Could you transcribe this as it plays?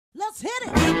Let's hit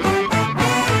it.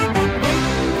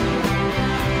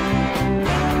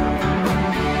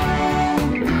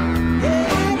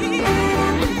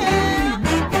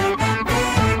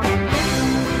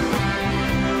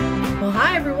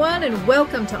 Hi everyone, and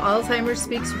welcome to Alzheimer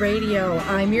Speaks Radio.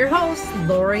 I'm your host,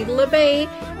 Lori LeBay,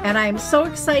 and I'm so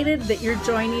excited that you're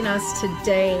joining us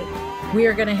today. We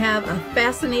are going to have a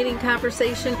fascinating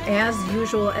conversation as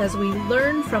usual as we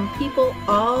learn from people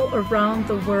all around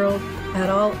the world at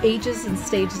all ages and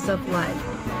stages of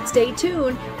life. Stay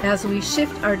tuned as we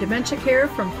shift our dementia care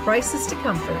from crisis to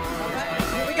comfort.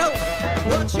 Here we go.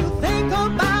 What you think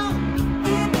about,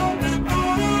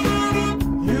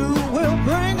 you will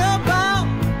bring about.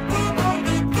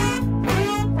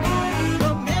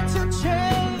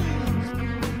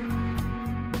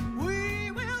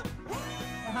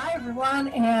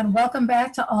 And welcome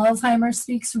back to Alzheimer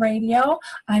Speaks Radio.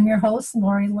 I'm your host,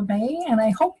 Lori LeBay, and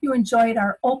I hope you enjoyed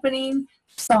our opening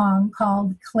song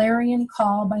called Clarion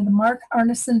Call by the Mark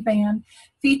Arneson Band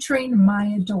featuring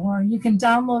Maya Dore. You can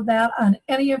download that on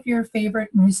any of your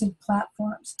favorite music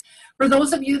platforms. For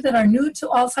those of you that are new to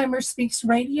Alzheimer Speaks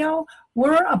Radio,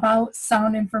 we're about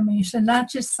sound information, not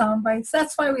just sound bites.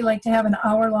 That's why we like to have an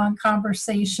hour-long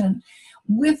conversation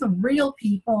with real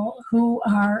people who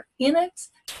are in it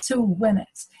to win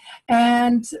it.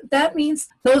 And that means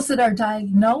those that are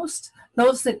diagnosed,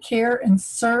 those that care and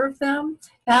serve them,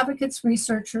 advocates,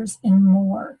 researchers, and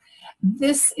more.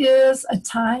 This is a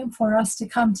time for us to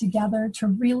come together to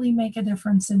really make a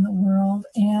difference in the world.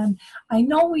 And I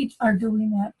know we are doing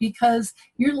that because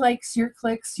your likes, your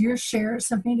clicks, your shares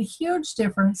have made a huge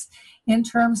difference in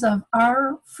terms of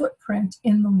our footprint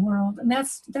in the world. And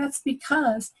that's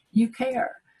because you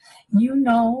care. You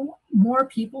know more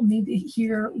people need to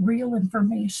hear real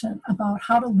information about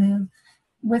how to live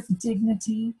with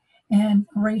dignity and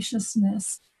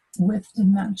graciousness with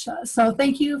dementia. So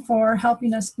thank you for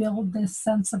helping us build this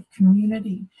sense of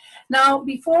community. Now,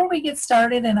 before we get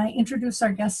started and I introduce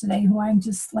our guest today, who I'm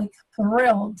just like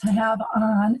thrilled to have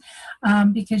on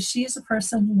because she's a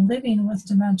person living with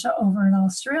dementia over in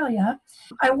Australia,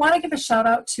 I want to give a shout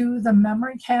out to the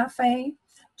Memory Cafe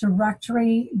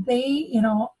directory. They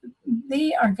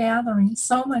are gathering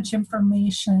so much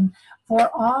information for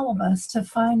all of us to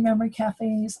find memory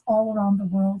cafes all around the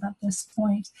world at this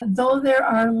point. Though there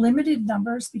are limited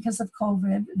numbers because of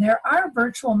COVID, there are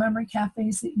virtual memory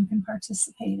cafes that you can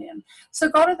participate in. So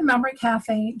go to the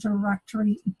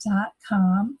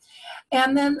memorycafedirectory.com.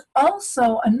 And then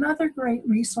also another great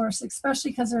resource,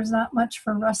 especially because there's not much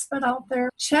for respite out there,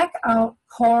 check out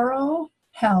Coro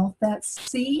Health. That's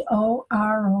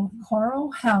C-O-R-O,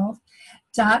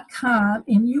 CoroHealth.com,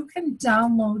 and you can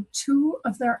download 2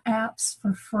 of their apps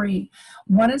for free.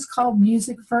 One is called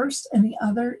Music First and the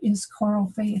other is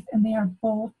Choral Faith, and they are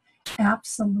both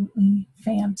absolutely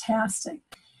fantastic.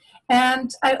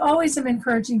 And I always am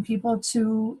encouraging people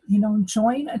to,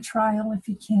 join a trial if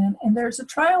you can. And there's a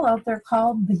trial out there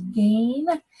called the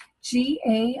GAIN,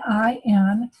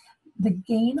 G-A-I-N, the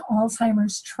GAIN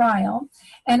Alzheimer's Trial,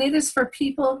 and it is for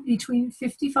people between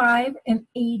 55 and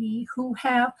 80 who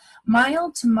have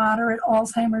mild to moderate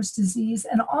Alzheimer's disease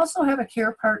and also have a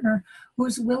care partner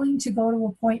who's willing to go to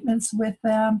appointments with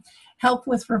them, help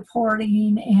with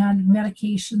reporting and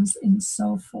medications and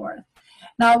so forth.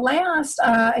 Now last,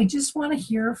 I just want to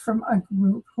hear from a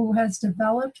group who has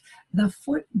developed the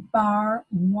foot bar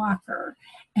walker,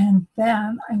 and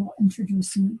then I will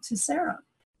introduce you to Sarah.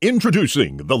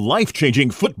 Introducing the life-changing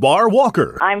Foot Bar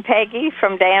Walker. I'm Peggy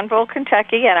from Danville,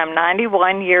 Kentucky, and I'm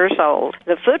 91 years old.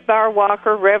 The Foot Bar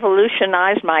Walker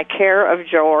revolutionized my care of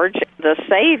George. The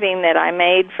saving that I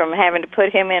made from having to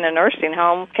put him in a nursing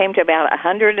home came to about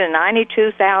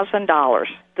 $192,000.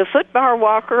 The Foot Bar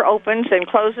Walker opens and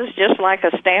closes just like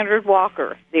a standard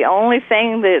walker. The only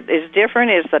thing that is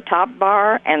different is the top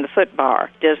bar and the foot bar.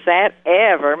 Does that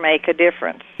ever make a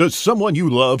difference? Does someone you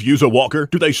love use a walker?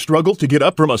 Do they struggle to get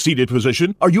up from a seated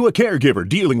position? Are you a caregiver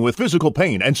dealing with physical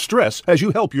pain and stress as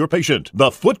you help your patient? The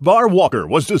Foot Bar Walker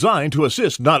was designed to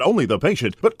assist not only the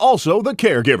patient, but also the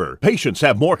caregiver. Patients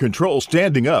have more control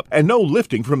standing up, and no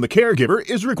lifting from the caregiver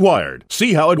is required.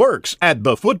 See how it works at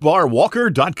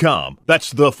thefootbarwalker.com.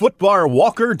 That's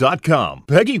thefootbarwalker.com.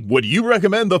 Peggy, would you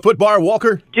recommend the Foot Bar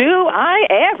Walker? Do I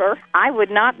ever? I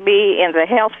would not be in the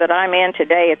health that I'm in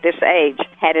today at this age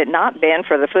had it not been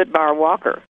for the Foot Bar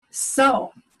Walker.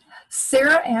 So,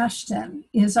 Sarah Ashton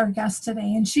is our guest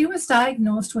today, and she was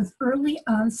diagnosed with early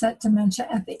onset dementia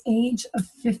at the age of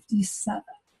 57.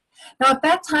 Now, at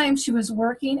that time, she was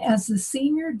working as the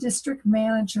senior district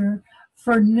manager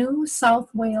for New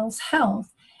South Wales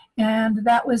Health, and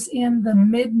that was in the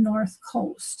mid-North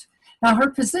Coast. Now, her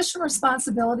position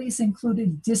responsibilities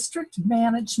included district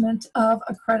management of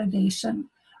accreditation,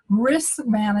 risk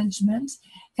management,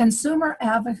 consumer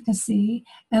advocacy,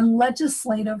 and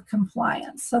legislative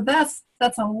compliance. So that's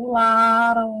a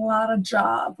lot of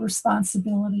job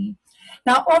responsibility.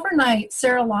 Now, overnight,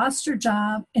 Sarah lost her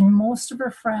job and most of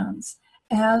her friends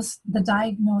as the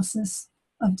diagnosis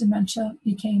of dementia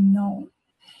became known.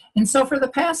 And so for the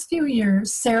past few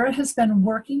years, Sarah has been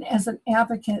working as an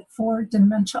advocate for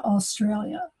Dementia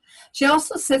Australia. She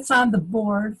also sits on the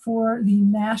board for the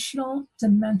National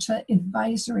Dementia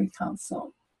Advisory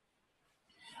Council.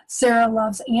 Sarah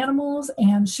loves animals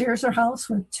and shares her house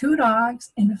with 2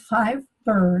 dogs and 5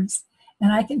 birds.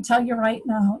 And I can tell you right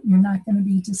now, you're not going to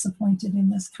be disappointed in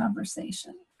this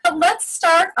conversation. But let's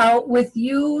start out with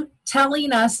you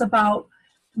telling us about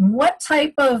what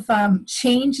type of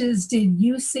changes did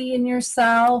you see in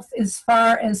yourself as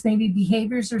far as maybe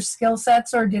behaviors or skill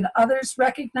sets, or did others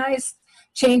recognize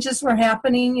changes were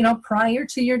happening, you know, prior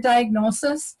to your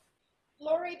diagnosis?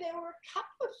 Laurie, there were a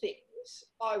couple of things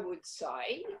I would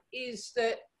say. Is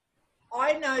that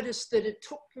I noticed that it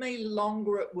took me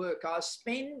longer at work. I was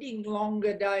spending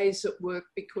longer days at work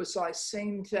because I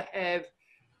seemed to have,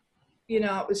 you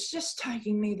know, it was just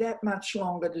taking me that much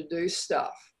longer to do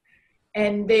stuff.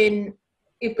 And then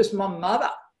it was my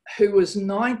mother, who was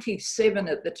 97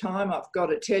 at the time, I've got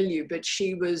to tell you, but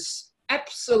she was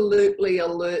absolutely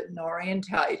alert and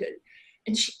orientated.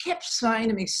 And she kept saying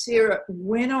to me, Sarah,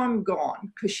 when I'm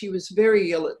gone, because she was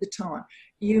very ill at the time,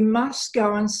 you must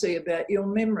go and see about your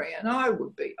memory. And I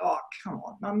would be, oh, come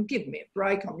on, Mum, give me a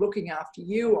break. I'm looking after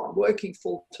you. I'm working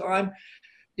full time.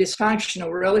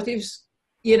 Dysfunctional relatives,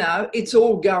 you know, it's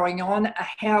all going on. A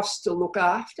house to look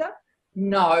after.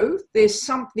 No, there's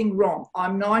something wrong.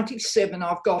 I'm 97.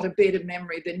 I've got a better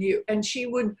memory than you. And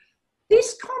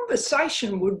this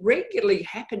conversation would regularly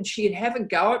happen. She'd have a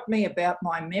go at me about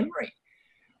my memory.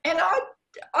 And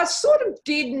I sort of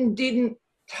didn't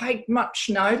take much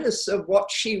notice of what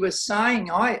she was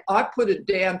saying. I put it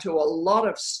down to a lot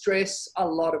of stress, a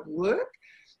lot of work.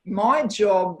 My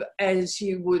job, as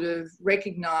you would have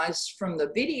recognised from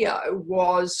the video,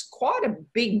 was quite a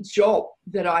big job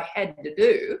that I had to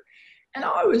do. And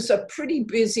I was a pretty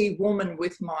busy woman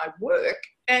with my work,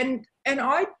 and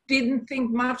I didn't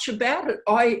think much about it.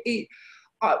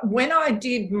 When I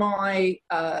did my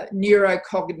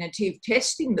neurocognitive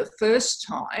testing the first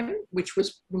time, which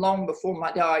was long before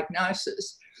my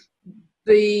diagnosis,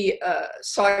 the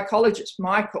psychologist,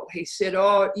 Michael, he said,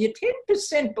 oh, you're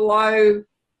 10% below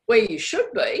where you should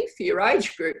be for your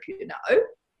age group, you know.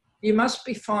 You must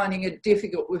be finding it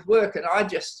difficult with work. And I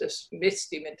just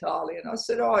dismissed him entirely. And I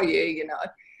said, oh, yeah, you know.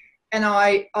 And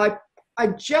I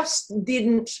just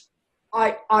didn't,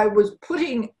 I was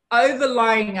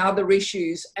overlaying other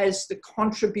issues as the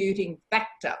contributing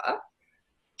factor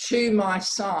to my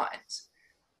signs.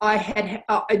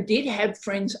 I did have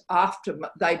friends after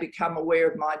they become aware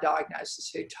of my diagnosis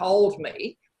who told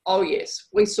me, oh, yes,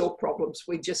 we saw problems.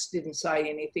 We just didn't say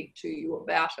anything to you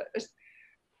about it.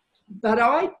 But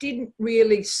I didn't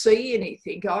really see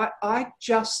anything.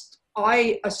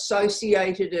 I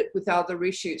associated it with other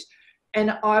issues.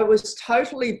 And I was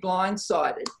totally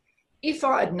blindsided. If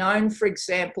I had known, for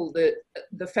example, that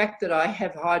the fact that I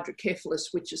have hydrocephalus,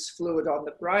 which is fluid on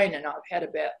the brain, and I've had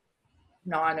about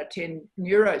 9 or 10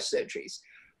 neurosurgeries,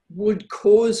 would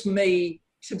cause me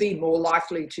to be more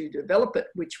likely to develop it,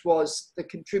 which was the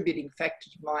contributing factor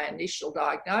to my initial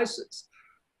diagnosis,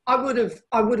 I would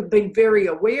have been very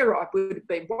aware. I would have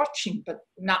been watching, but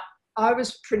no, I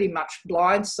was pretty much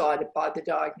blindsided by the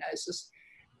diagnosis.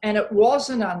 And it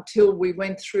wasn't until we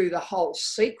went through the whole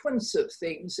sequence of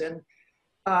things and,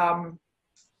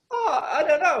 I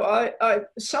don't know,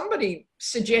 somebody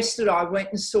suggested I went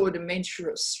and saw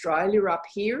Dementia Australia up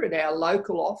here at our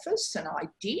local office, and I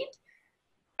did.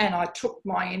 And I took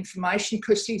my information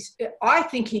because I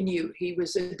think he knew. He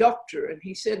was a doctor, and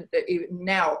he said that he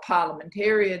now a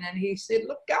parliamentarian, and he said,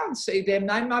 look, go and see them.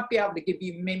 They might be able to give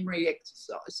you memory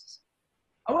exercises.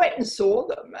 I went and saw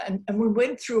them, and we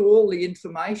went through all the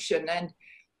information, and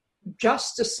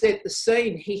just to set the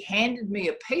scene, he handed me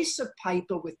a piece of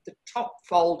paper with the top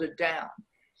folded down.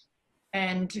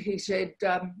 And he said,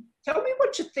 tell me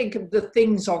what you think of the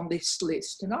things on this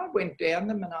list. And I went down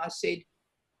them and I said,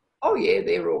 oh yeah,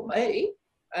 they're all me.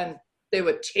 And there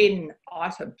were 10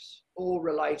 items, all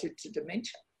related to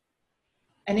dementia.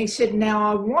 And he said,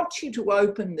 now I want you to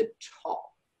open the top.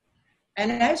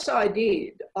 And as I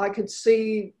did, I could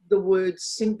see the words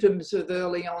symptoms of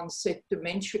early onset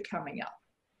dementia coming up.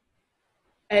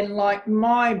 And like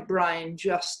my brain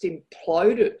just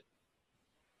imploded.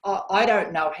 I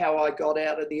don't know how I got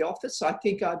out of the office. I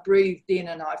think I breathed in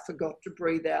and I forgot to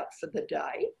breathe out for the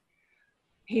day.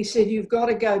 He said, you've got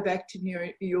to go back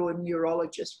to your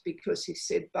neurologist, because he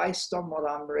said, based on what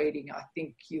I'm reading, I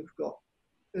think you've got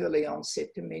early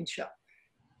onset dementia.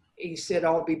 He said,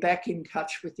 I'll be back in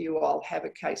touch with you. I'll have a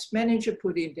case manager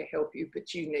put in to help you,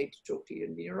 but you need to talk to your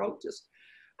neurologist.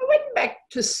 I went back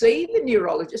to see the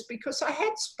neurologist because I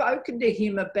had spoken to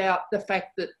him about the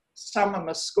fact that some of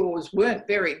my scores weren't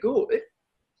very good.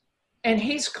 And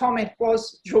his comment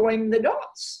was, join the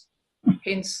dots.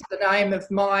 Hence the name of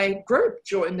my group,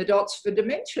 Join the Dots for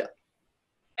Dementia.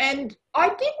 And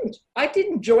I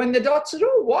didn't join the dots at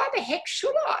all. Why the heck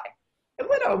should I? And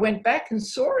when I went back and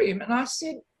saw him and I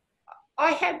said,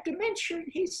 I have dementia, and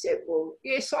he said, well,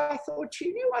 yes, I thought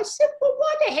you knew. I said, well,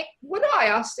 why the heck would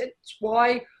I? I said, it's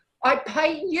why I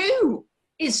pay you,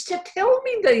 is to tell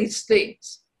me these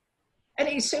things. And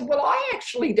he said, well, I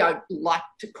actually don't like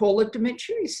to call it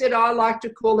dementia. He said, I like to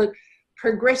call it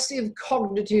progressive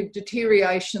cognitive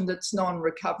deterioration that's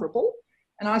non-recoverable.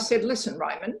 And I said, listen,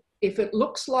 Raymond, if it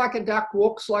looks like a duck,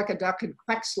 walks like a duck, and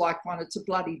quacks like one, it's a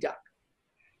bloody duck.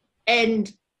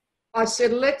 And I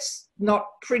said, let's not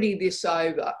pretty this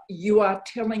over. You are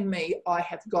telling me I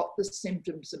have got the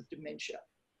symptoms of dementia.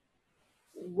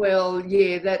 Well,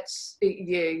 yeah,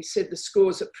 he said the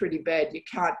scores are pretty bad. You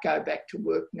can't go back to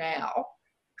work now,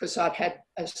 because I'd had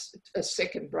a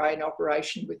second brain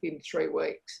operation within 3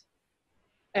 weeks.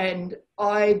 And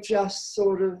I just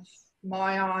sort of,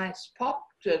 my eyes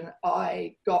popped and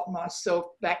I got myself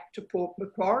back to Port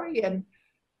Macquarie, and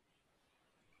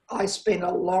I spent a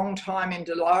long time in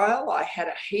denial. I had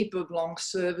a heap of long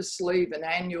service leave and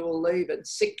annual leave and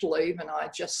sick leave, and I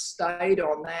just stayed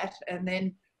on that. And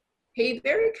then he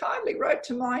very kindly wrote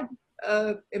to my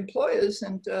employers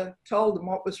and told them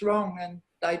what was wrong, and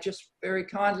they just very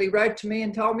kindly wrote to me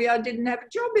and told me I didn't have a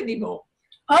job anymore.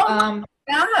 Oh my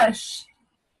gosh.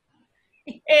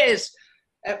 Yes,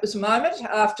 that was a moment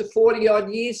after 40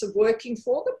 odd years of working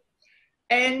for them.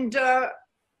 And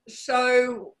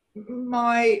so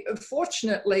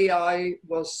fortunately I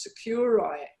was secure.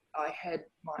 I had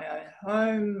my own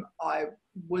home. I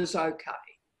was okay.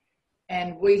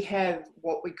 And we have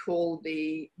what we call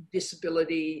the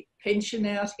disability pension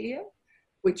out here,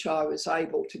 which I was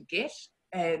able to get.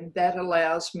 And that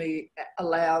allows me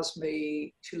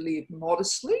to live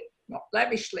modestly, not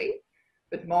lavishly,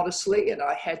 but modestly. And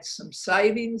I had some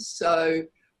savings. So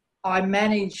I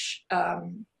manage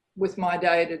with my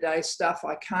day-to-day stuff.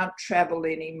 I can't travel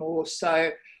anymore.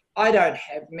 So I don't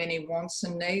have many wants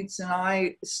and needs, and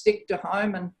I stick to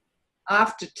home. And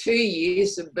after 2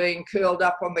 years of being curled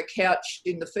up on the couch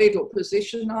in the fetal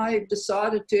position, I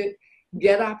decided to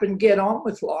get up and get on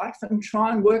with life and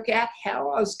try and work out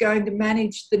how I was going to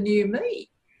manage the new me.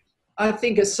 I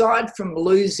think aside from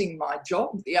losing my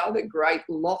job, the other great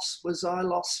loss was I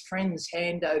lost friends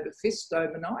hand over fist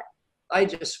overnight. They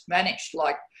just vanished.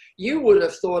 Like, you would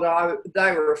have thought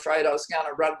they were afraid I was going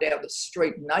to run down the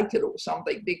street naked or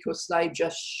something, because they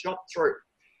just shot through.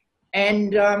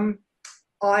 And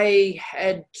I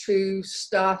had to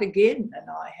start again, and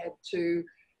I had to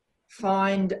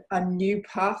find a new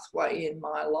pathway in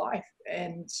my life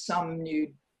and some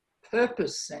new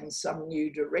purpose and some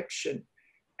new direction.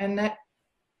 And that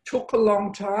took a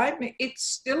long time. It's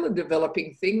still a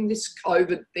developing thing. This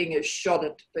COVID thing has shot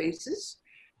it to pieces,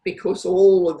 because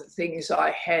all of the things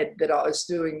I had that I was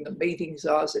doing, the meetings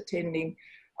I was attending,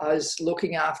 I was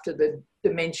looking after the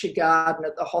dementia garden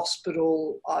at the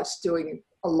hospital, I was doing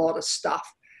a lot of stuff.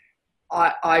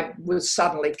 I was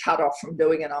suddenly cut off from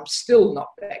doing it. I'm still not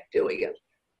back doing it,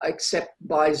 except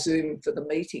by Zoom for the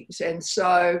meetings. And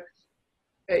so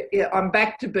I'm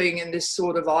back to being in this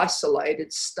sort of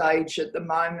isolated stage at the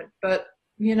moment. But,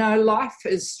 you know, life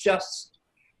is just,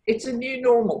 it's a new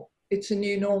normal. It's a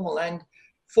new normal. And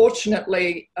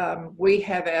fortunately, we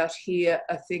have out here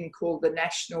a thing called the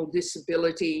National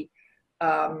Disability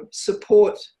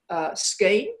Support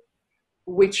Scheme,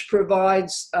 which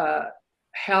provides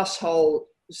household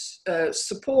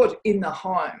support in the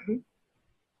home,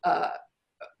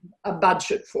 a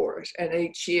budget for it. And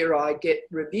each year I get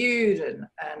reviewed and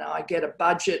I get a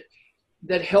budget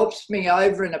that helps me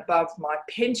over and above my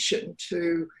pension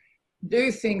to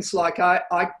do things like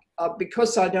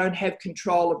because I don't have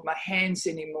control of my hands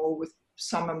anymore with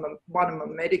one of my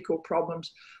medical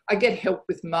problems, I get help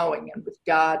with mowing and with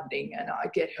gardening, and I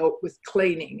get help with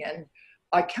cleaning, and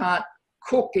I can't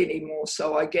cook anymore,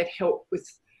 so I get help with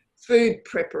food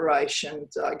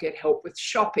preparations, I get help with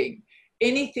shopping.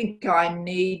 Anything I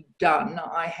need done,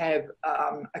 I have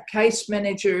a case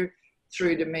manager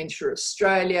through Dementia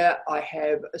Australia. I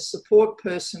have a support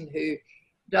person who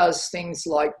does things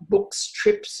like books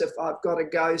trips if I've got to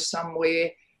go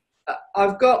somewhere.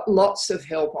 I've got lots of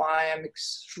help. I am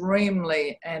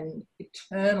extremely and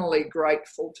eternally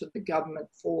grateful to the government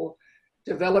for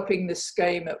developing this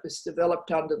scheme. It was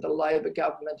developed under the Labor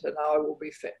government, and I will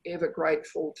be forever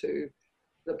grateful to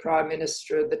the Prime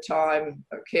Minister at the time,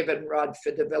 Kevin Rudd,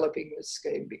 for developing this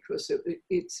scheme, because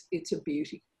it's a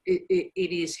beauty. It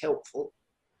is helpful,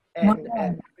 and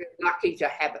we're lucky to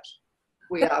have it.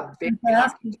 We are very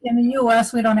lucky. In the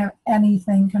U.S., we don't have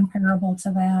anything comparable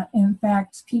to that. In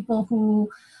fact, people who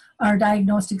are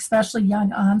diagnosed, especially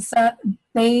young onset,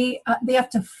 they have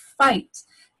to fight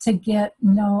to get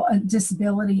a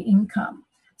disability income.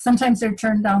 Sometimes they're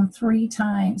turned down 3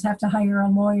 times, have to hire a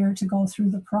lawyer to go through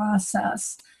the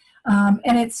process. And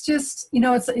it's just,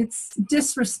 it's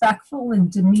disrespectful and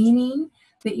demeaning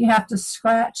that you have to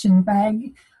scratch and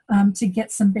beg to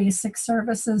get some basic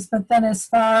services. But then as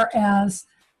far as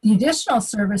the additional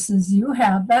services you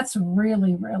have, that's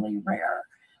really, really rare.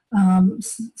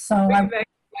 So we've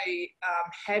actually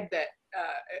had that.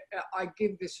 I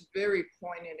give this very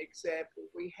poignant example.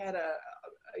 We had a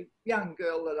young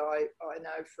girl that I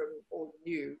know from, or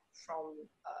knew from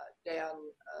down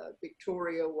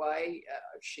Victoria way.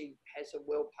 She has a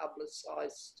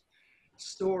well-publicised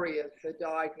story of her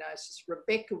diagnosis.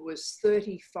 Rebecca was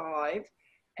 35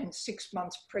 and 6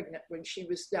 months pregnant when she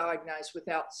was diagnosed with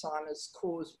Alzheimer's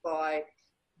caused by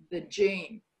the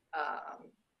gene,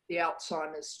 the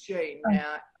Alzheimer's gene.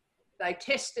 Now, they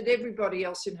tested everybody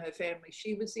else in her family.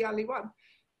 She was the only one.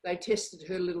 They tested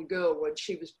her little girl when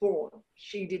she was born.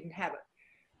 She didn't have it.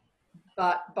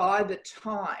 But by the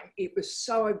time, it was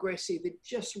so aggressive, it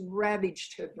just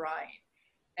ravaged her brain.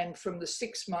 And from the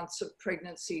 6 months of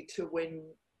pregnancy to when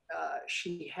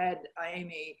she had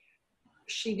Amy,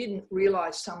 she didn't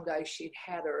realise someday she'd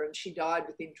had her, and she died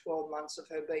within 12 months of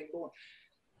her being born.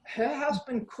 Her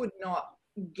husband could not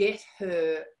get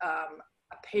her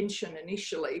a pension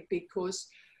initially because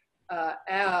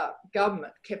our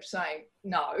government kept saying,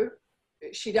 no,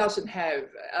 she doesn't have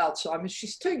Alzheimer's,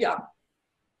 she's too young.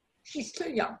 She's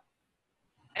too young.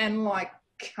 And like,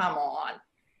 come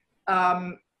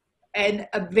on. And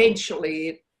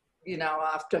eventually,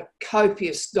 after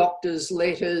copious doctors'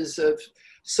 letters of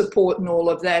support and all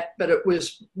of that, but it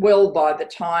was well by the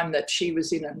time that she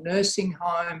was in a nursing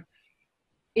home.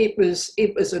 It was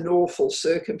an awful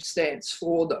circumstance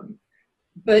for them.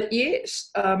 But yes,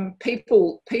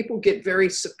 people get very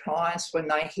surprised when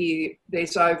they hear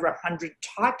there's over 100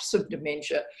 types of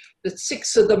dementia, that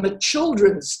 6 of them are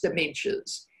children's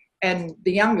dementias. And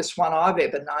the youngest one I've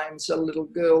ever known is a little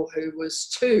girl who was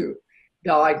 2,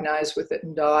 diagnosed with it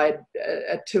and died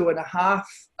at 2.5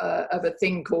 of a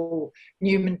thing called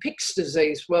Newman-Pick's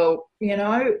disease. Well,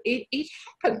 it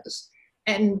happens.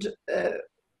 And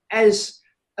as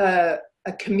a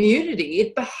community,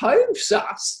 it behoves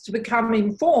us to become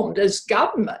informed. As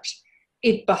government,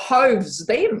 it behoves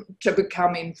them to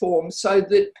become informed so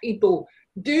that people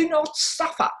do not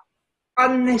suffer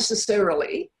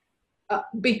unnecessarily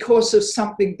because of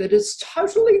something that is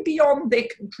totally beyond their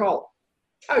control.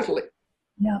 Totally.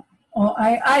 Yeah, well,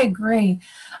 I agree.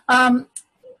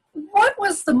 What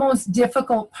was the most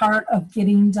difficult part of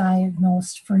getting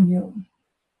diagnosed for you?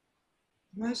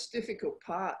 Most difficult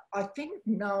part, I think,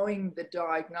 knowing the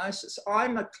diagnosis.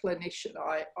 I'm a clinician.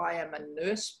 I am a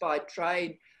nurse by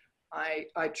trade.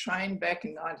 I trained back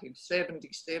in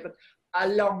 1977, a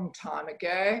long time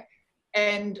ago.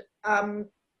 And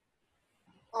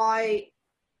I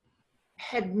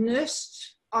had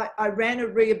nursed, I ran a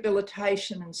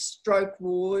rehabilitation and stroke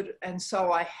ward, and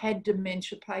so I had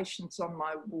dementia patients on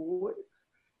my ward.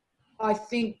 I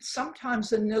think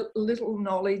sometimes a little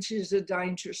knowledge is a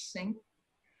dangerous thing,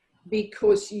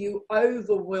 because you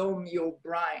overwhelm your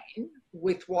brain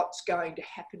with what's going to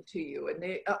happen to you.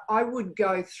 And I would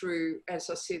go through, as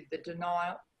I said, the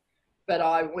denial, but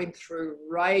I went through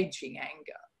raging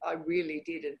anger. I really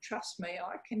did. And trust me,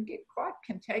 I can get quite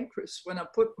cantankerous when I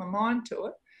put my mind to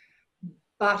it.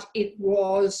 But it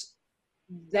was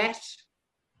that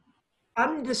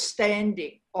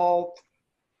understanding of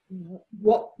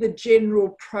what the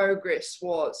general progress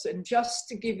was. And just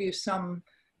to give you some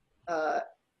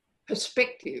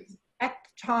perspective, at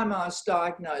the time I was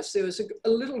diagnosed, there was a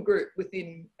little group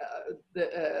within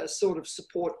the sort of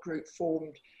support group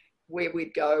formed where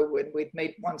we'd go and we'd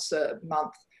meet once a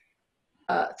month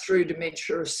through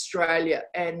Dementia Australia.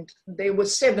 And there were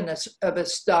 7 of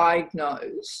us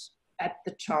diagnosed at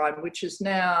the time, which is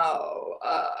now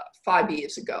 5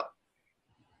 years ago.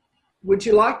 Would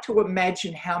you like to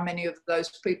imagine how many of those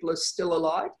people are still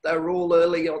alive? They were all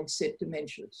early onset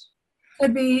dementias.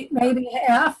 Could be maybe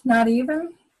half, not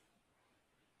even.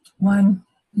 1.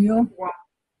 You?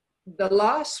 The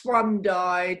last one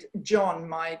died, John,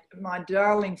 my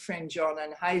darling friend John,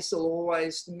 and Hazel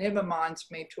always never minds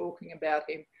me talking about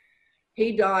him.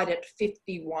 He died at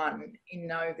 51 in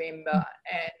November,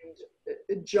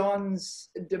 and John's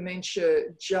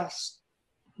dementia just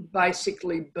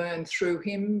basically burned through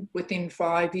him within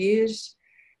 5 years.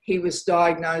 He was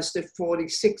diagnosed at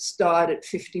 46, died at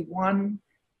 51.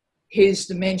 His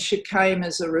dementia came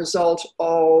as a result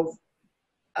of,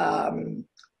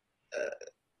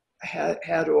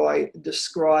 how do I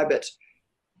describe it?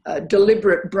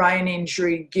 Deliberate brain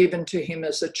injury given to him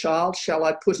as a child, shall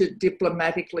I put it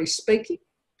diplomatically speaking.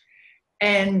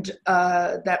 And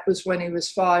that was when he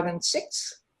was 5 and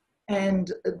 6.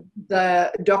 And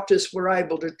the doctors were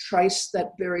able to trace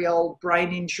that very old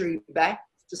brain injury back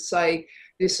to say,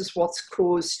 this is what's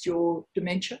caused your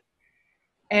dementia.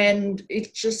 And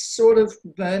it just sort of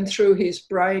burned through his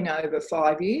brain over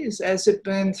 5 years, as it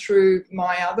burned through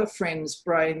my other friends'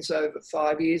 brains over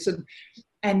 5 years.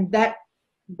 And that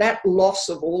loss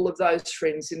of all of those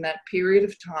friends in that period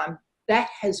of time, that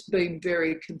has been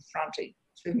very confronting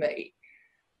to me.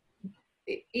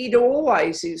 It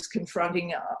always is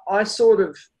confronting. I sort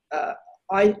of,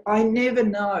 I never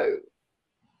know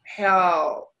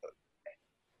how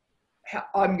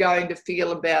I'm going to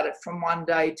feel about it from one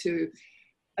day to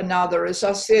another. As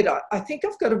I said, I think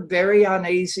I've got a very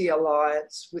uneasy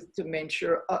alliance with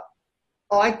dementia.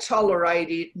 I tolerate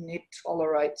it and it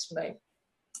tolerates me.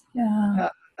 Yeah.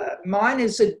 Mine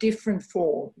is a different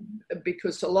form,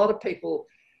 because a lot of people,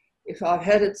 if I've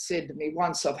had it said to me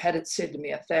once, I've had it said to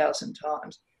me 1,000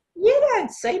 times, you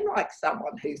don't seem like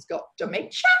someone who's got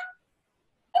dementia.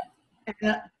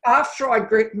 And after I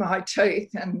grit my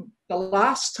teeth, and the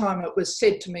last time it was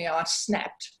said to me, I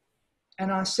snapped.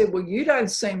 And I said, well, you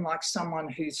don't seem like someone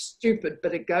who's stupid,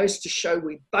 but it goes to show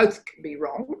we both can be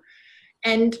wrong.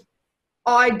 And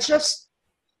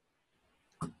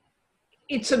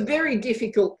it's a very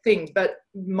difficult thing, but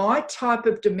my type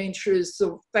of dementia is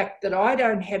the fact that I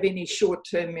don't have any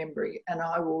short-term memory, and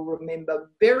I will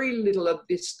remember very little of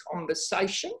this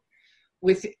conversation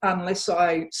unless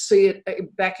I see it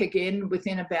back again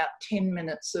within about 10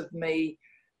 minutes of me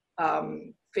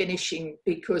finishing,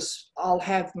 because I'll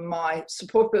have my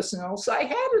support person and I'll say,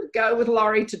 how did it go with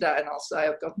Laurie today? And I'll say,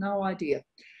 I've got no idea.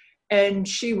 And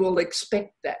she will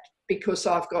expect that, because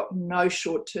I've got no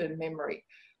short-term memory.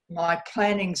 My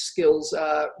planning skills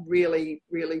are really,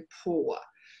 really poor.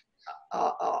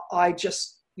 I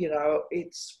just,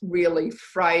 it's really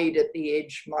frayed at the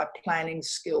edge, my planning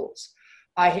skills.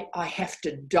 I have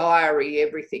to diary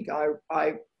everything.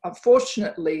 I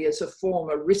unfortunately, as a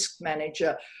former risk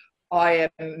manager, I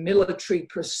am military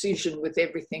precision with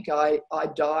everything I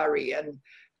diary.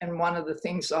 And one of the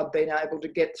things I've been able to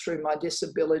get through my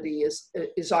disability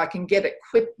is I can get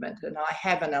equipment, and I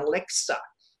have an Alexa,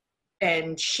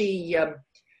 and she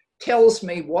tells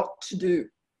me what to do.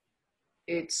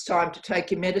 It's time to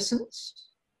take your medicines.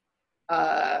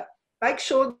 Make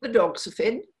sure the dogs are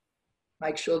fed.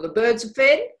 Make sure the birds are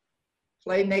fed.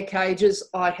 Clean their cages.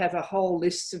 I have a whole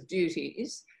list of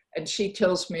duties, and she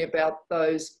tells me about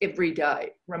those every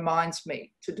day, reminds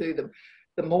me to do them.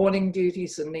 The morning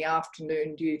duties and the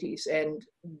afternoon duties, and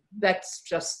that's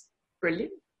just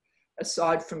brilliant,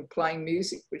 aside from playing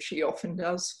music, which she often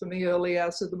does for me early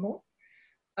hours of the morning.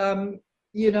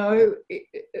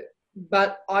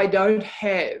 But I don't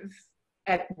have,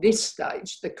 at this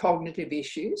stage, the cognitive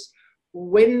issues.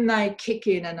 When they kick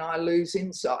in and I lose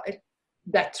insight,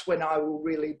 that's when I will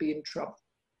really be in trouble.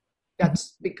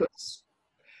 That's because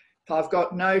if I've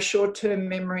got no short-term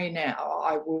memory now,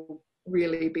 I will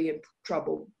really be in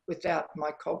trouble without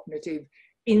my cognitive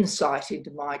insight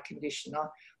into my condition.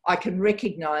 I can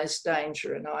recognise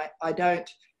danger, and I don't,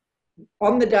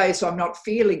 on the days I'm not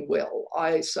feeling well,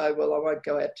 I say, well, I won't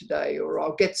go out today, or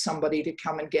I'll get somebody to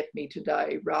come and get me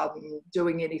today, rather than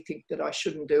doing anything that I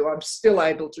shouldn't do. I'm still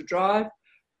able to drive.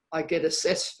 I get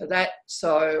assessed for that,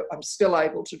 so I'm still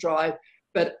able to drive,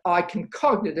 but I can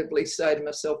cognitively say to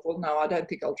myself, well, no, I don't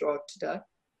think I'll drive today,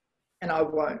 and I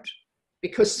won't.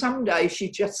 Because some days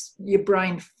your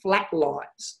brain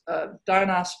flatlines. Don't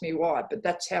ask me why, but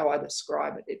that's how I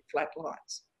describe it. It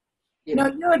flatlines. You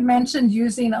had mentioned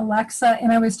using Alexa,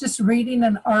 and I was just reading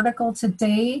an article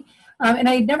today, and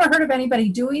I had never heard of anybody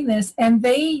doing this, and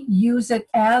they use it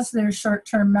as their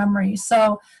short-term memory.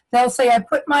 So they'll say, I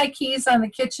put my keys on the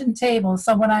kitchen table,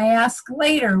 so when I ask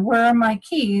later, where are my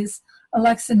keys,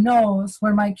 Alexa knows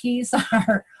where my keys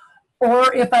are,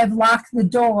 or if I've locked the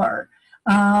door,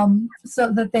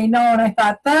 so that they know. And I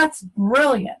thought, that's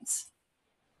brilliant.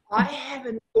 I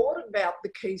haven't thought about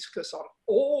the keys because I'm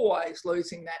always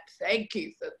losing that. Thank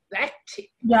you for that tip.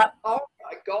 Yeah. Oh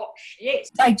my gosh, yes.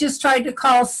 I just tried to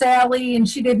call Sally and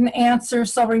she didn't answer,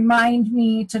 so remind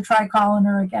me to try calling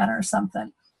her again or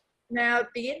something. Now,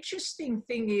 the interesting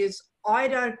thing is I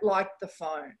don't like the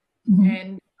phone. Mm-hmm.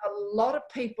 And a lot of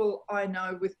people I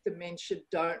know with dementia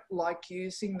don't like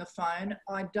using the phone.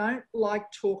 I don't like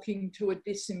talking to a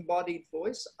disembodied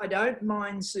voice. I don't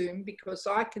mind Zoom because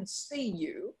I can see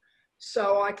you,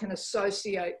 so I can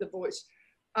associate the voice.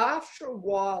 After a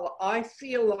while, I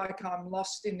feel like I'm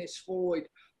lost in this void.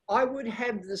 I would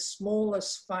have the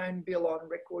smallest phone bill on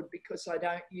record because I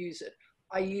don't use it.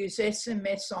 I use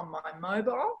SMS on my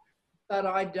mobile, but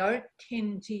I don't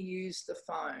tend to use the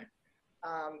phone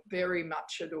very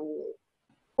much at all.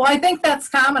 Well, I think that's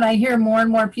common. I hear more and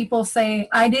more people say,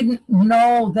 I didn't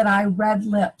know that I read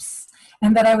lips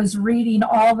and that I was reading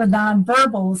all the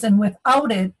nonverbals, and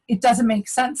without it, it doesn't make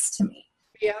sense to me.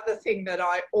 The other thing that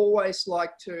I always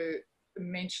like to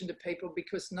mention to people,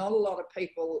 because not a lot of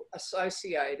people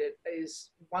associate it, is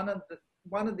one of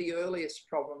the earliest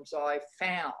problems I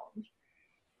found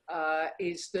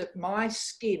is that my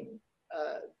skin,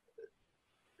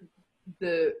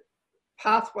 the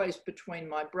pathways between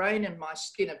my brain and my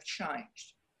skin have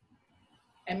changed.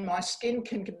 And my skin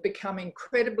can become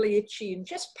incredibly itchy in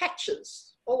just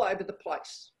patches all over the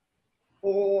place,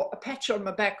 or a patch on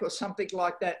my back or something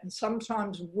like that. And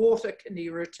sometimes water can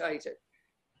irritate it.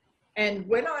 And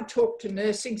when I talk to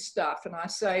nursing staff and I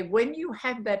say, when you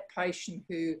have that patient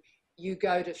who you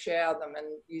go to shower them and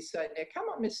you say, now, come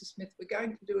on, Mrs. Smith, we're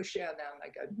going to do a shower now. And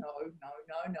they go,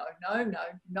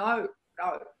 no.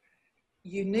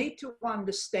 You need to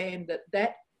understand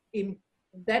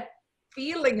that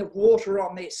feeling of water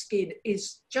on their skin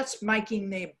is just making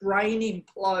their brain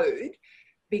implode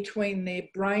between their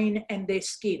brain and their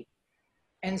skin.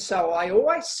 And so I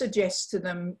always suggest to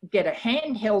them, get a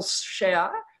handheld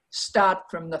shower, start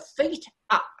from the feet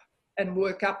up and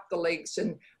work up the legs.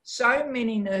 And so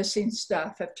many nursing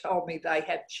staff have told me they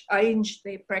have changed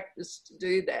their practice to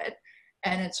do that,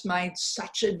 and it's made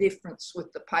such a difference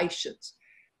with the patients,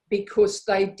 because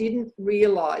they didn't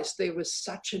realise there was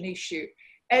such an issue.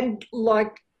 And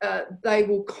they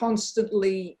will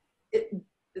constantly,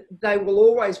 they will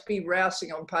always be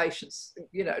rousing on patients,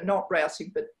 not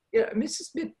rousing, but,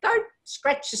 Mrs. Smith, don't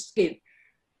scratch your skin.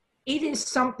 It is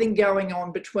something going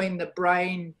on between the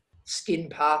brain-skin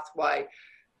pathway.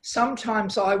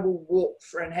 Sometimes I will walk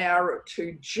for an hour or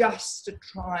two just to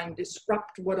try and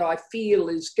disrupt what I feel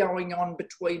is going on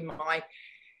between my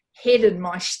head and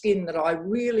my skin, that I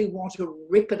really want to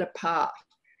rip it apart.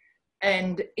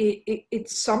 And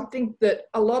it's something that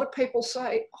a lot of people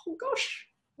say, oh gosh,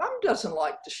 Mum doesn't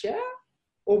like to shower,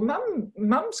 or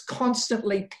Mum's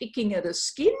constantly picking at her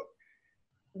skin.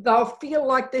 They'll feel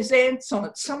like there's ants on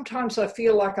it. Sometimes I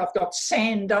feel like I've got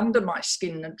sand under my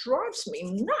skin, and it drives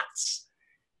me nuts.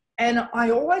 And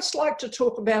I always like to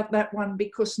talk about that one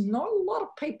because not a lot of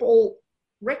people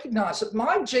recognise it.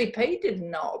 My GP didn't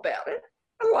know about it.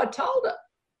 Well, I told her.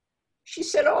 She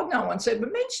said, oh, no one's ever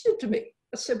mentioned it to me.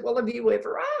 I said, well, have you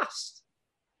ever asked?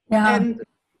 Yeah. And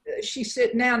she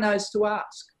said, now knows to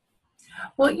ask.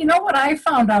 Well, you know what I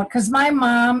found out, because my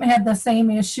mom had the same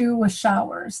issue with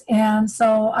showers. And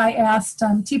so I asked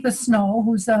Tipa Snow,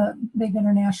 who's a big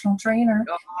international trainer.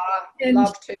 Oh, I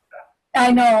love Tipa.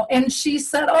 I know. And she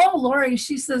said, oh, Lori,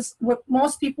 she says, what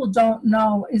most people don't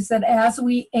know is that as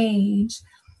we age,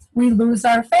 we lose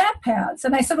our fat pads.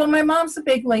 And I said, well, my mom's a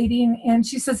big lady. And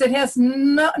she says, it has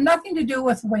nothing to do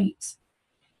with weight.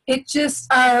 It just,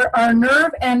 our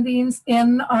nerve endings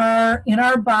in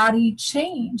our body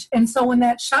change. And so when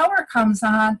that shower comes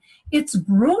on, it's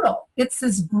brutal. It's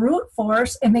this brute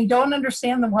force, and they don't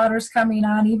understand the water's coming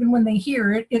on. Even when they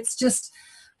hear it, it's just,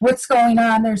 what's going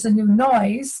on? There's a new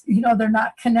noise. They're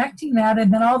not connecting that.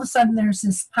 And then all of a sudden there's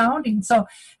this pounding. So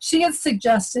she had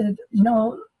suggested,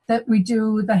 that we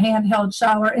do the handheld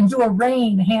shower and do a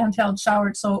rain handheld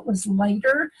shower, so it was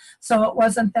lighter, so it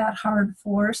wasn't that hard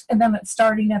force, and then it's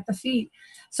starting at the feet.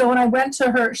 So when I went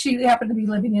to her, she happened to be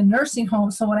living in a nursing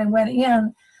home, so when I went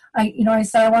in, I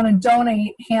said I want to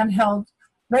donate handheld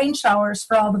rain showers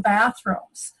for all the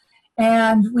bathrooms.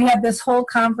 And we had this whole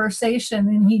conversation,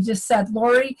 and he just said,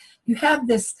 Lori, you have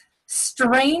this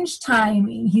strange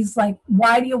timing. He's like,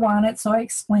 why do you want it? So I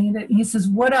explained it. And he says,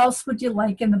 what else would you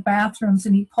like in the bathrooms?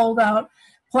 And he pulled out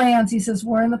plans. He says,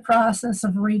 we're in the process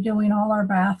of redoing all our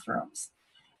bathrooms.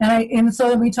 And so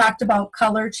then we talked about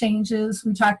color changes.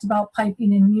 We talked about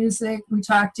piping in music. We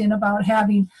talked about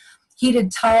having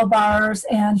heated towel bars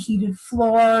and heated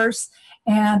floors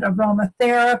and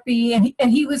aromatherapy.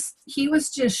 And he was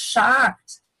just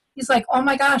shocked he's like, oh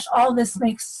my gosh, all this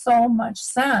makes so much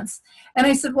sense. And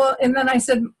I said, well, and then I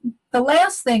said, the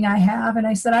last thing I have, and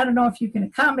I said, I don't know if you can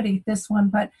accommodate this one,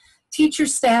 but teach your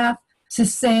staff to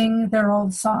sing their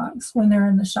old songs when they're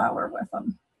in the shower with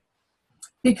them.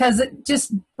 Because it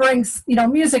just brings,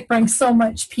 music brings so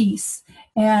much peace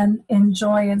and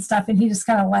joy and stuff. And he just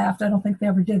kind of laughed. I don't think they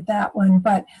ever did that one.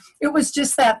 But it was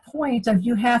just that point of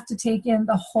you have to take in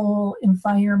the whole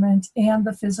environment and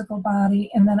the physical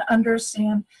body and then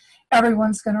understand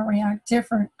everyone's going to react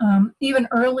different. Even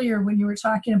earlier when you were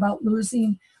talking about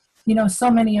losing, so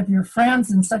many of your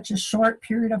friends in such a short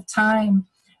period of time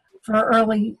for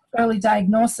early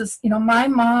diagnosis. My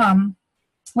mom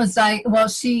was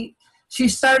she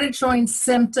started showing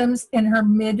symptoms in her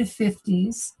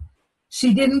mid-50s.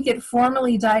 She didn't get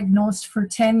formally diagnosed for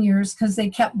 10 years because they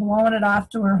kept blowing it off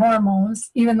to her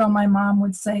hormones, even though my mom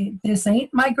would say, this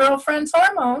ain't my girlfriend's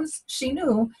hormones. She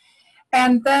knew.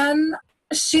 And then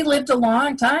she lived a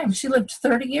long time. She lived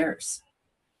 30 years.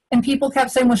 And people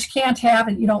kept saying, well, she can't have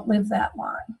it. You don't live that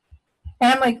long.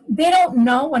 And I'm like, they don't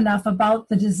know enough about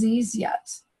the disease yet.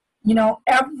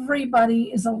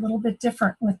 Everybody is a little bit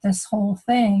different with this whole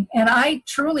thing. And I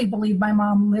truly believe my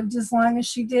mom lived as long as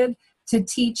she did to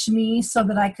teach me so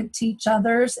that I could teach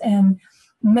others and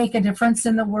make a difference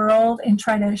in the world and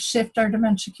try to shift our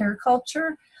dementia care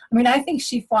culture. I mean, I think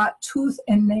she fought tooth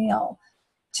and nail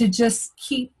to just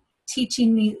keep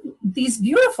teaching me these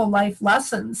beautiful life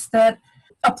lessons that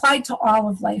apply to all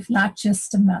of life, not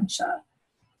just dementia.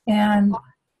 And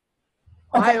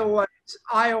okay.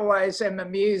 I always am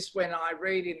amused when I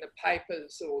read in the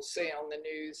papers or see on the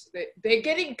news that they're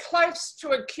getting close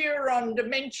to a cure on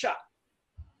dementia.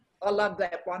 I love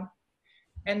that one.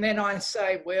 And then I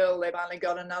say, well, they've only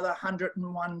got another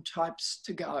 101 types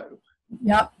to go.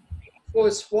 Yep.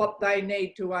 Because what they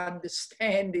need to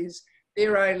understand is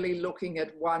they're only looking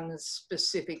at one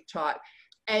specific type.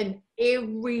 And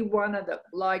every one of them,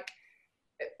 like,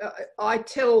 I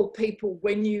tell people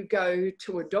when you go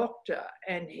to a doctor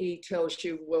and he tells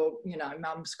you, well,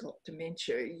 mum's got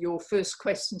dementia, your first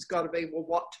question's got to be, well,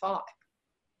 what type?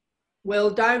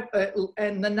 Well,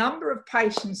 and the number of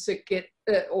patients that get,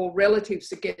 or relatives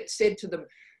that get said to them,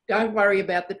 don't worry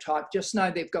about the type, just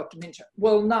know they've got dementia.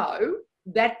 Well, no,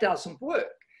 that doesn't work,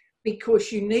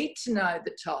 because you need to know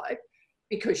the type,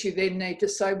 because you then need to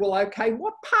say, well, okay,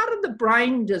 what part of the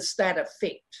brain does that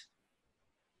affect?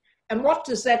 And what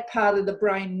does that part of the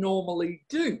brain normally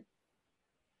do?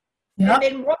 Yep. And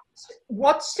then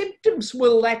what symptoms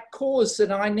will that cause that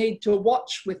I need to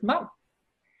watch with mum?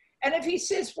 And if he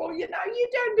says, well, you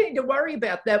don't need to worry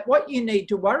about that. What you need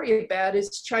to worry about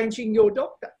is changing your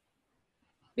doctor.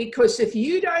 Because if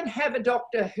you don't have a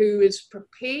doctor who is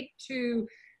prepared to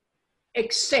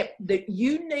accept that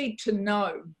you need to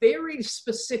know very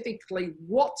specifically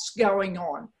what's going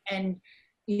on, and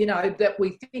that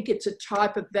we think it's a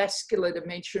type of vascular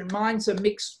dementia. Mine's a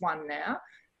mixed one now.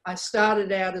 I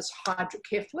started out as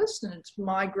hydrocephalus and it's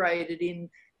migrated in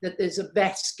that there's a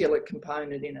vascular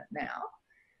component in it now.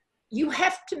 You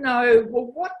have to know, well,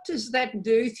 what does that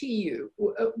do to you?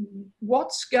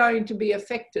 What's going to be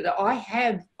affected? I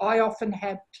often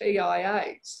have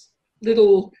TIAs,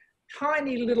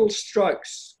 tiny little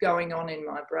strokes going on in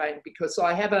my brain, because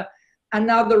I have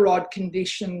another odd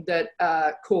condition that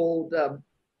called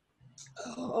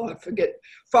I forget,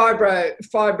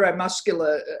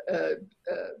 fibromuscular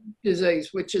disease,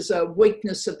 which is a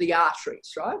weakness of the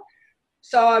arteries, right?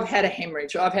 So I've had a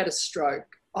hemorrhage, I've had a stroke,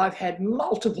 I've had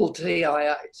multiple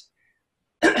TIAs.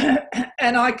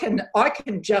 And I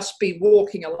can just be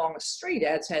walking along a street,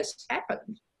 as has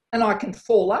happened, and I can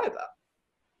fall over,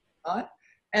 right?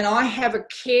 And I have a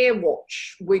care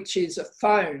watch, which is a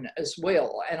phone as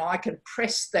well, and I can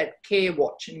press that care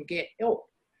watch and get help.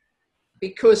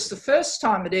 Because the first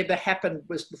time it ever happened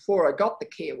was before I got the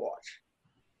care watch.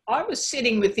 I was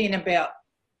sitting within about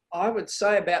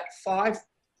 5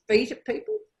 feet of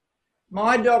people.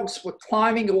 My dogs were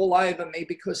climbing all over me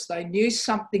because they knew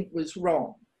something was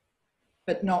wrong.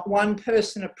 But not one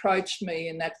person approached me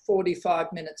in that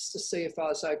 45 minutes to see if I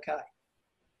was okay.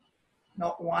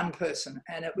 Not one person.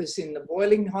 And it was in the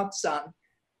boiling hot sun.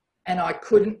 And I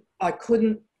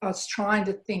was trying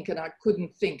to think and I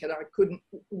couldn't think, and I couldn't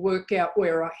work out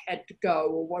where I had to go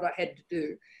or what I had to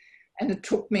do. And it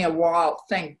took me a while,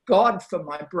 thank God, for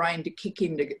my brain to kick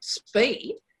into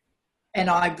speed. And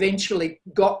I eventually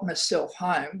got myself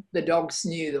home. The dogs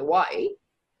knew the way.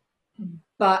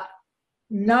 But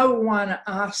no one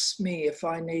asked me if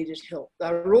I needed help.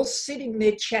 They were all sitting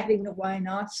there chatting away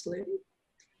nicely,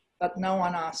 but no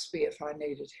one asked me if I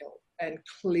needed help. And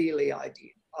clearly I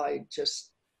did. I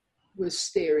just was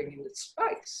staring into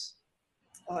space.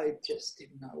 I just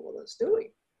didn't know what I was doing.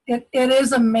 It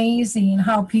is amazing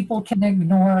how people can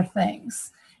ignore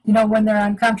things, you know, when they're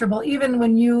uncomfortable. Even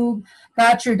when you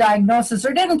got your diagnosis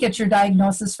or didn't get your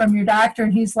diagnosis from your doctor,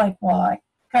 and he's like, well, I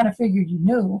kind of figured you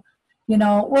knew, you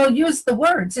know, well, use the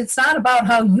words. It's not about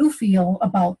how you feel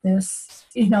about this.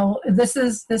 You know, this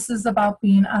is about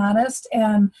being honest.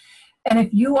 And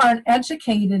if you aren't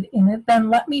educated in it, then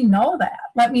let me know that.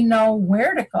 Let me know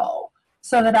where to go,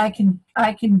 so that I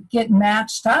can get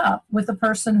matched up with a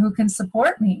person who can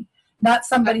support me, not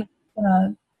somebody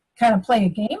kind of play a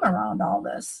game around all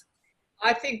this.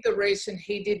 I think the reason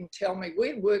he didn't tell me,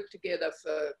 we'd worked together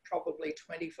for probably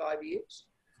 25 years.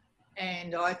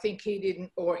 And I think he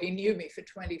didn't, or he knew me for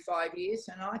 25 years.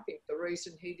 And I think the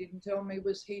reason he didn't tell me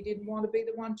was he didn't want to be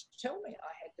the one to tell me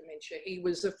I had dementia. He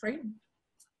was a friend.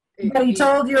 But he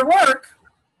told your work,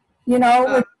 you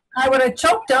know, I would have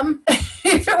choked him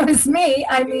if it was me.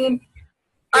 I mean,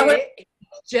 he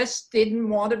just didn't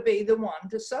want to be the one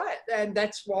to say it. And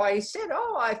that's why he said,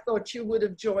 oh, I thought you would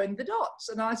have joined the dots.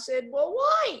 And I said, well,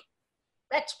 why?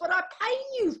 That's what I pay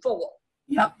you for.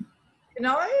 Yep. You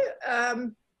know,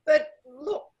 but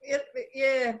look,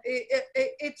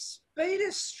 it's been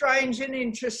a strange and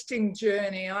interesting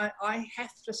journey. I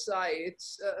have to say,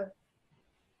 it's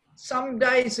some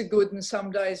days are good and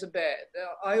some days are bad.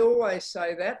 I always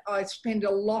say that. I spend a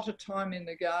lot of time in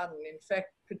the garden. In fact,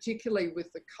 particularly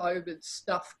with the COVID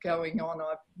stuff going on,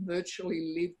 I've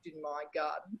virtually lived in my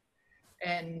garden.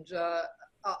 And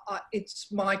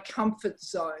it's my comfort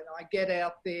zone. I get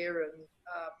out there and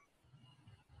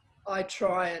I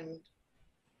try and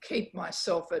keep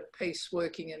myself at peace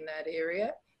working in that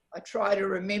area. I try to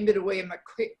remember to wear my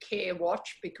quick care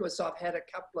watch because I've had a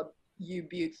couple of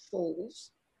U-Butte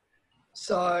falls.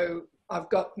 So I've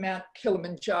got Mount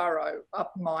Kilimanjaro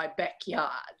up my backyard.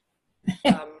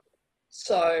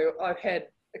 So I've had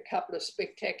a couple of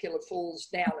spectacular falls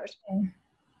down it.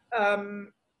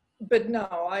 But no,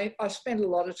 I spend a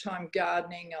lot of time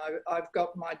gardening. I've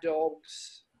got my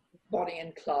dogs, Bonnie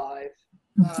and Clive,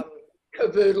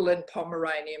 Cavoodle and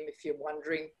Pomeranian, if you're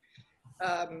wondering.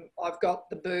 I've got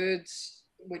the birds,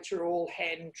 which are all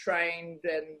hand trained,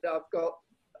 and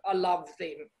I love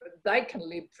them. They can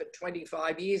live for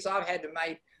 25 years. I've had to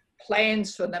make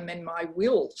plans for them in my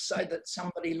will so that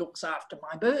somebody looks after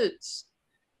my birds,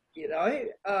 you know,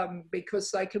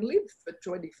 because they can live for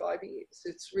 25 years.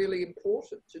 It's really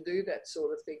important to do that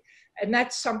sort of thing. And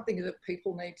that's something that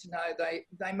people need to know.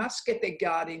 They must get their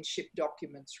guardianship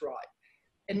documents right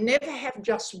and never have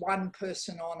just one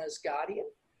person on as guardian.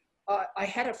 I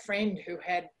had a friend who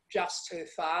had just her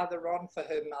father on for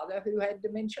her mother who had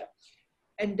dementia,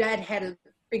 and Dad had a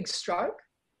big stroke,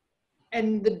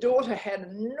 and the daughter had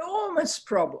enormous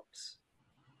problems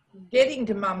getting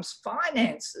to Mum's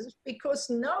finances because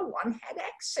no one had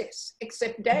access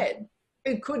except Dad,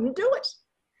 who couldn't do it.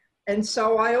 And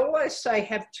so I always say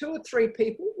have 2 or 3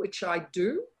 people, which I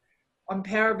do, on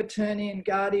power of attorney and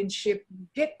guardianship,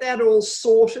 get that all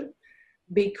sorted,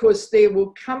 because there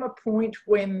will come a point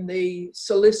when the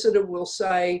solicitor will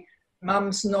say,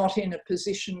 Mum's not in a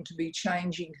position to be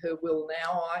changing her will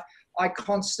now. I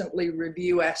constantly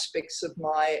review aspects of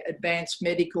my advanced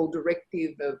medical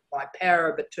directive, of my power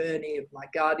of attorney, of my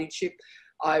guardianship.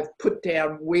 I've put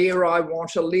down where I want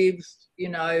to live, you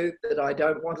know, that I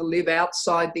don't want to live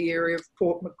outside the area of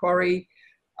Port Macquarie.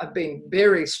 I've been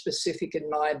very specific in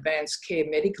my advanced care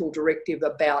medical directive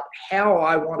about how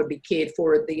I want to be cared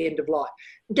for at the end of life.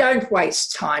 Don't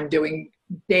waste time doing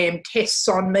damn tests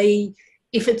on me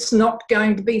if it's not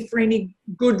going to be for any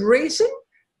good reason.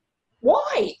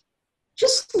 Why?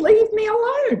 Just leave me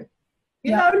alone.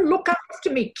 You know, look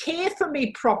after me, care for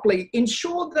me properly,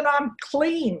 ensure that I'm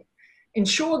clean,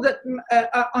 ensure that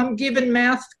I'm given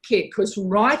mouth care, because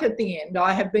right at the end,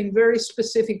 I have been very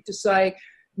specific to say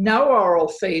no oral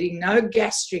feeding, no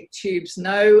gastric tubes,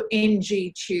 no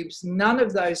NG tubes, none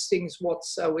of those things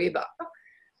whatsoever,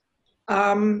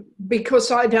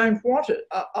 because I don't want it.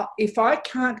 If I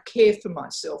can't care for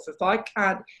myself, if I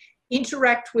can't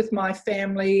interact with my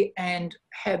family and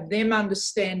have them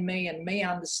understand me and me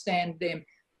understand them,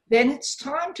 then it's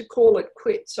time to call it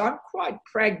quits. I'm quite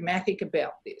pragmatic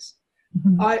about this.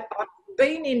 Mm-hmm. I've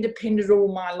been independent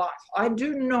all my life. I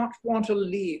do not want to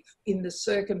live in the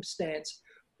circumstance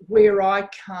where I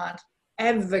can't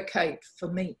advocate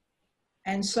for me.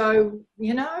 And so,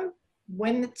 you know,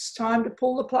 when it's time to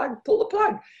pull the plug, pull the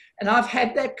plug. And I've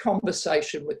had that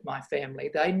conversation with my family.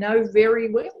 They know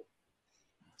very well.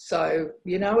 So,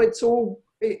 you know,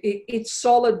 it's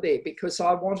solid there, because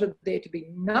I wanted there to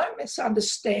be no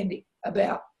misunderstanding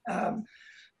about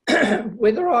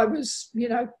whether I was, you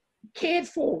know, cared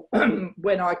for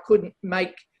when I couldn't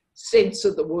make sense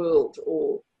of the world,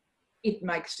 or it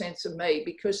makes sense of me,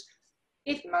 because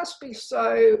it must be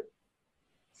so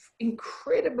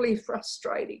incredibly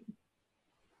frustrating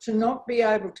to not be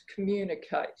able to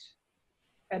communicate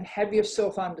and have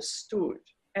yourself understood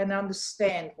and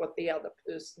understand what the other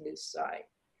person is saying,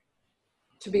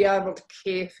 to be able to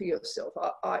care for yourself.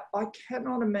 I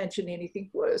cannot imagine anything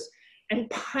worse. And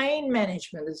pain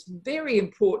management is very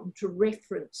important to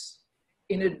reference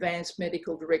in advanced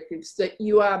medical directives, that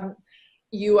you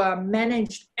are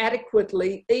managed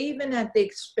adequately, even at the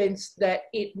expense that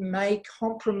it may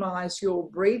compromise your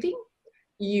breathing.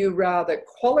 You rather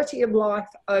quality of life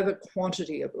over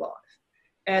quantity of life.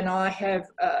 And I have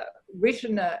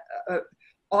written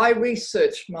I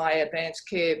researched my advanced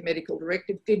care medical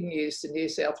directive, didn't use the New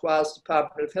South Wales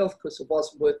Department of Health because it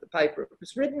wasn't worth the paper it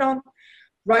was written on,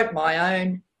 wrote my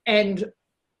own, and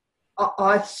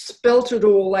I spelt it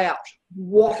all out,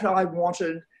 what I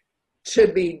wanted to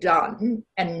be done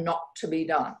and not to be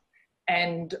done.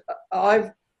 And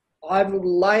I've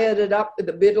layered it up with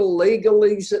a bit of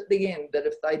legalese at the end, that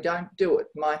if they don't do it,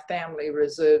 my family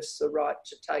reserves the right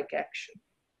to take action.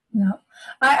 Yeah,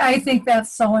 I think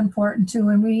that's so important too.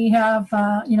 And we have,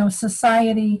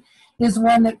 society is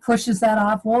one that pushes that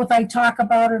off. Well, if I talk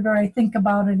about it or I think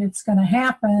about it, it's going to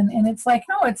happen. And it's like,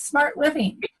 no, it's smart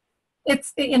living.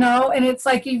 It's, and it's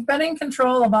like, you've been in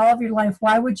control of all of your life.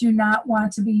 Why would you not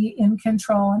want to be in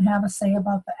control and have a say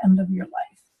about the end of your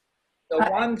life? The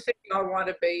one thing I want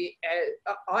to be,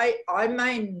 I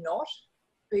may not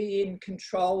be in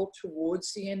control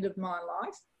towards the end of my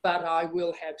life, but I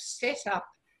will have set up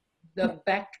the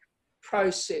back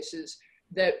processes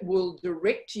that will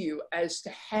direct you as to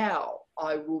how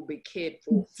I will be cared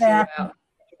for throughout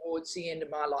towards the end of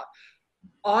my life.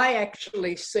 I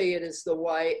actually see it as the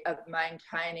way of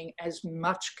maintaining as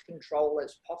much control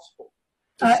as possible.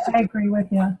 I agree with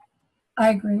you. I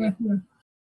agree with you.